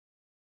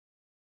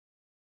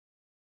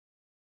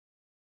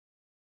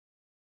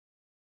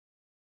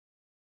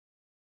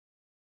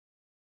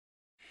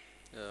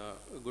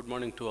Good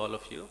morning to all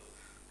of you.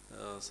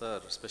 Sir,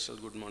 special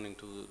good morning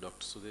to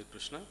Dr. Sudhir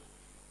Krishna,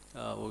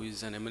 who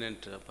is an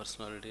eminent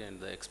personality and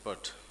the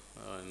expert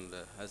and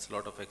has a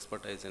lot of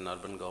expertise in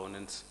urban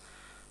governance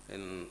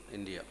in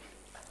India.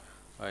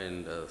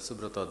 And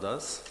Subrata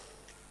Das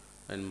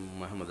and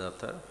Muhammad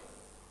Atta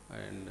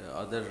and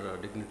other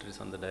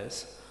dignitaries on the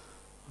dais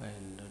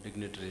and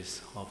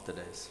dignitaries of the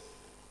dais.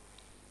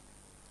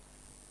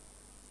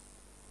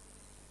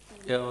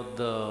 Yeah,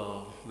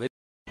 the very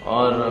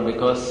or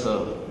because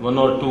one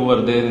or two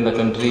were there in the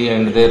country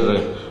and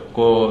their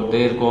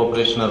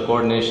cooperation or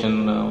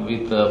coordination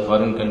with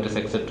foreign countries,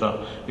 etc.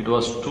 It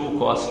was too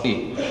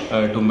costly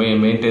to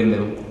maintain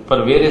them.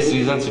 For various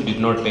reasons, it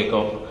did not take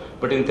off.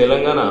 But in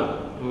Telangana,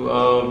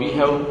 we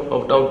have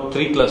out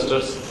three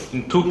clusters,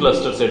 in two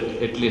clusters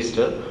at least,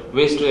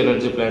 waste to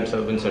energy plants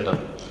have been set up.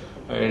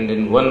 And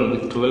in one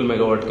with 12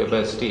 megawatt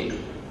capacity,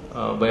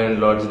 by and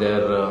large, they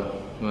are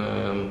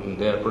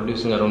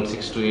producing around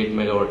 6 to 8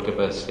 megawatt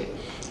capacity.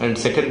 And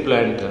second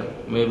plant,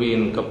 maybe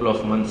in a couple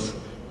of months,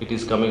 it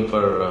is coming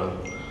for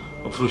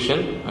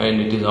fruition and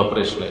it is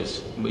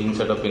operationalized, being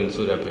set up in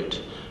Suryapet.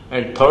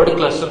 And third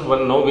cluster,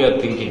 one now we are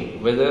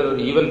thinking whether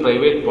even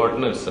private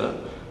partners,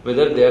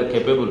 whether they are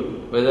capable,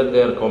 whether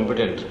they are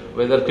competent,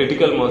 whether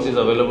critical mass is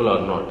available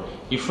or not.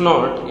 If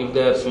not, if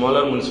they are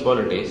smaller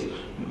municipalities,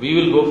 we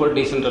will go for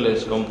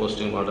decentralized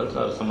composting models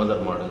or some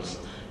other models.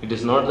 It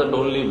is not that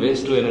only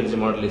waste to energy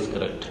model is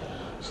correct.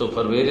 So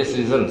for various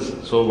reasons,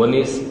 so one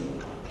is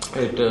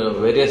at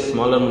various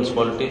smaller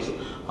municipalities,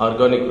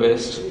 organic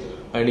waste,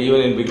 and even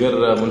in bigger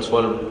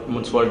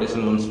municipalities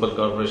and municipal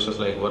corporations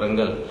like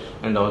Warangal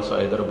and also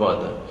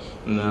Hyderabad.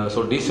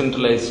 So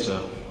decentralized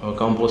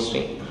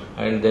composting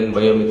and then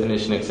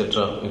biomethanation,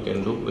 etc.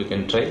 we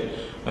can try.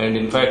 And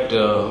in fact,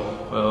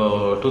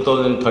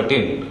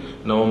 2013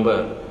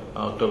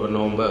 October,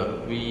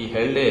 November, we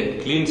held a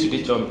clean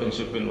city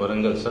championship in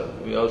Warangal, sir.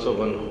 We also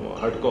won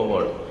hardcore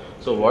award.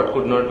 So what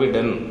could not be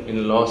done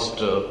in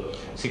last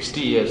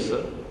 60 years,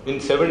 sir? In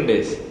 7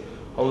 days,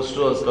 house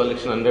to house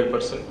collection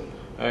 100%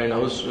 and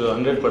house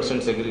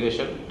 100%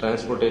 segregation,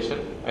 transportation,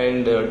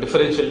 and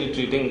differentially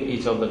treating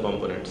each of the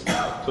components.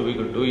 So we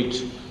could do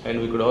it,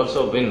 and we could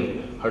also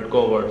win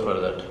hardcore award for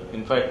that.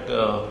 In fact,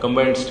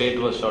 combined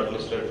state was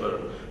shortlisted for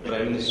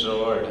Prime Minister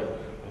award,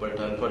 but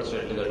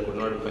unfortunately that could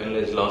not be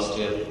finalized last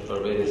year for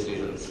various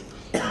reasons.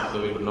 So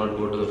we could not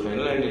go to the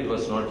final, and it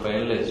was not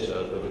finalized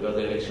because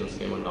the elections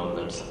came and all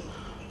that.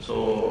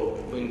 So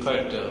in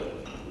fact,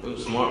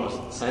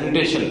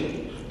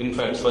 sanitation, in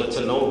fact,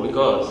 Swachha now,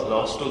 because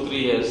last 2-3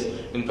 years,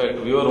 in fact,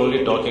 we were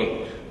only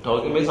talking.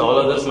 Talking means all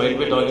others might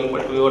be talking,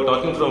 but we were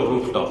talking from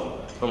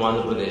rooftop, from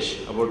Andhra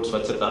Pradesh, about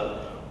Swachhata.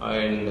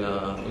 And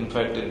in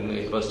fact,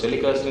 it was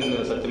telecast in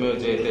Satyameva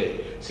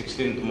Jayate,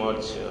 16th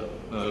March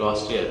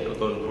last year,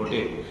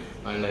 2014,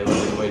 and I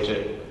was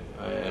invited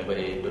by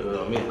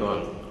Amir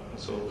Khan.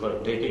 So for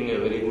taking a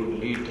very good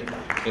lead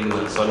in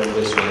solid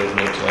waste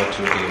management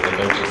activity in the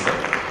country, sir.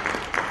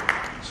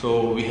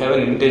 So we have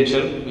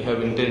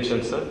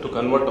intention, sir, to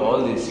convert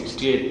all these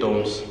 68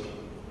 towns.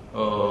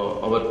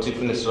 Our Chief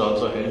Minister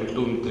also held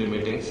 2-3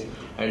 meetings,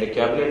 and a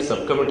cabinet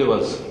subcommittee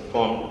was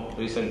formed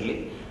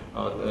recently,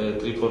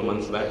 3-4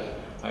 months back,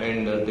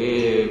 and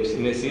they,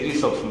 in a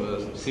series of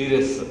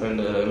serious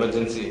and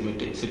emergency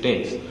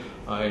sittings,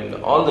 and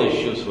all the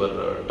issues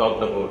were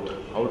talked about,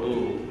 how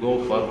to go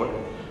forward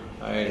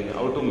and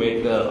how to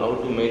make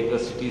the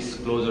cities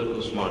closer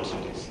to smart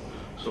cities.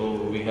 So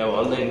we have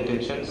all the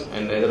intentions,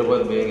 and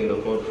Hyderabad being in the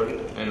forefront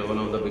and one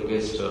of the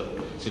biggest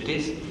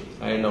cities,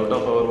 and out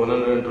of our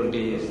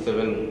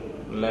 127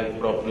 lakh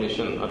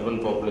population, urban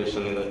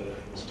population in the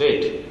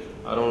state,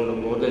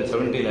 around more than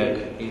 70 lakh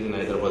is in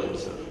Hyderabad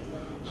itself.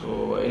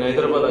 So in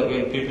Hyderabad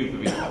again,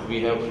 PPP,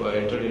 we have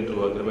entered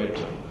into agreement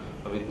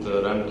with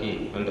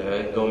Ramki and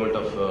the government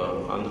of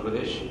Andhra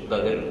Pradesh,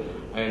 Dadan,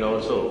 and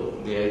also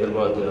the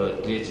Hyderabad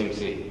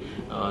GHMC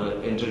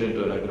entered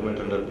into an agreement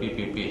under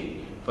PPP.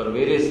 For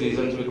various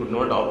reasons, we could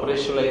not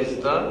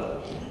operationalize the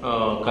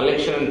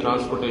collection and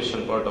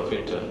transportation part of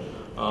it,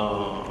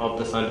 of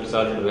the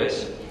solid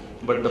waste.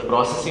 But the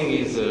processing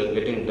is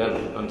getting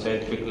done on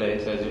scientific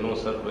lines. As you know,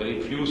 sir,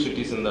 very few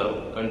cities in the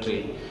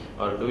country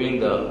are doing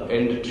the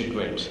end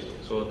treatment.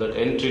 So that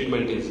end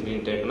treatment is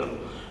being taken up,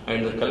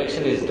 and the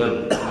collection is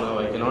done. Now,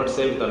 I cannot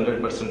say with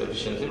 100%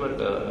 efficiency, but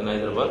in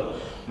Hyderabad,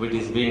 it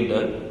is being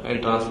done,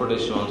 and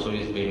transportation also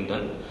is being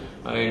done.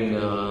 And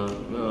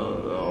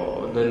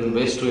then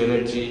waste to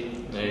energy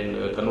and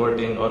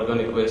converting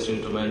organic waste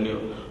into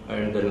manure,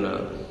 and then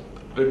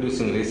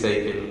reducing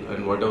recycle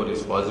and whatever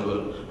is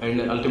possible, and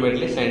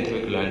ultimately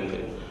scientific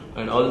landfill.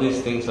 And all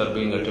these things are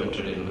being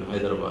attempted in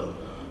Hyderabad.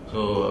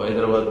 So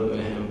Hyderabad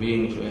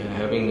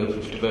having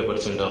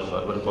 55% of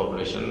urban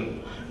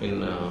population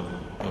in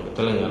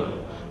Telangana.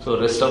 So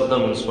rest of the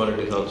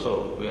municipalities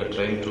also we are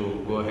trying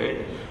to go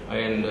ahead,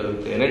 and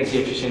the energy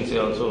efficiency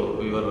also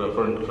we were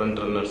front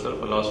runners for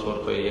the last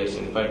 4-5 years.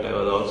 In fact, I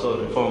was also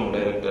reform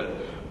director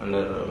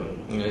under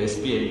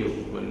SPIU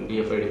when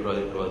DFID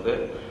project was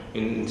there.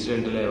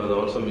 Incidentally, I was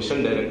also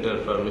mission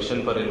director for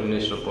Mission for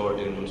Elimination of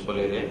Poverty in Municipal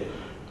area.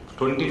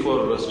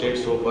 24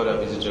 states so far I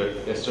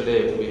visited.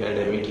 Yesterday we had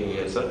a meeting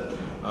here, sir,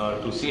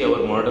 to see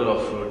our model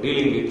of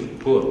dealing with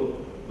poor,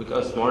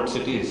 because smart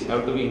cities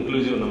have to be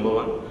inclusive, number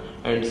one,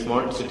 and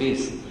smart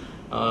cities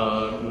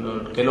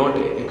cannot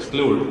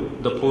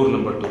exclude the poor,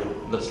 number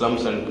two, the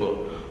slums and poor.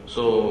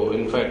 So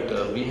in fact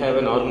we have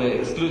an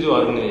exclusive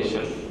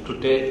organization to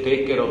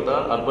take care of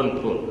the urban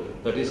poor.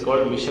 That is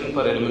called Mission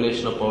for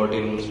Elimination of Poverty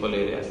in Municipal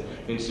areas.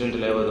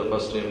 Incidentally, I was the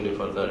first MD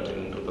for that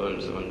in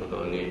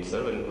 2007-2008,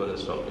 sir, when it was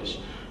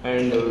established.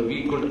 And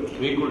we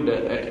could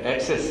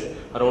access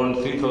around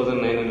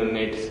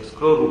 3,986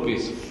 crore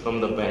rupees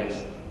from the banks.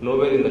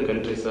 Nowhere in the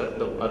country, sir,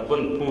 the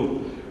urban poor,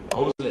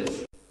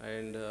 houseless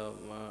and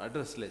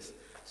addressless,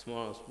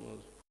 small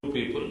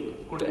people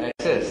could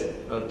access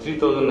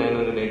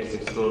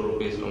 3,986 crore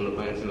rupees from the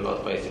banks in the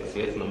last 5-6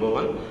 years, number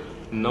one.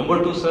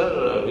 Number two,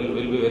 sir,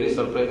 will be very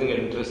surprising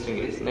and interesting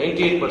is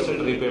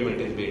 98%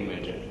 repayment is being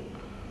maintained.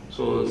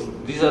 So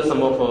these are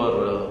some of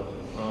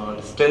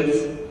our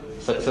strengths,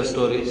 success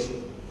stories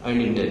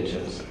and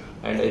intentions.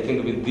 And I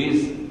think with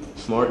these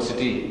smart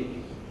city,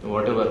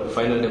 whatever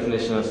final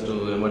definition has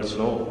to emerge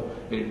now,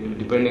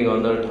 depending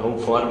on that how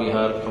far we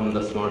are from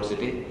the smart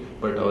city,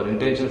 but our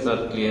intentions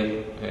are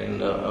clear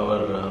and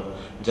our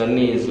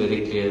journey is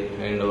very clear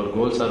and our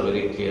goals are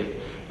very clear,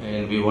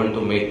 and we want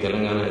to make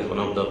Telangana as one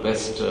of the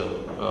best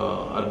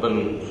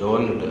urban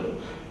governed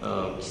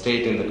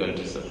state in the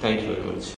country, sir. Thank you very much.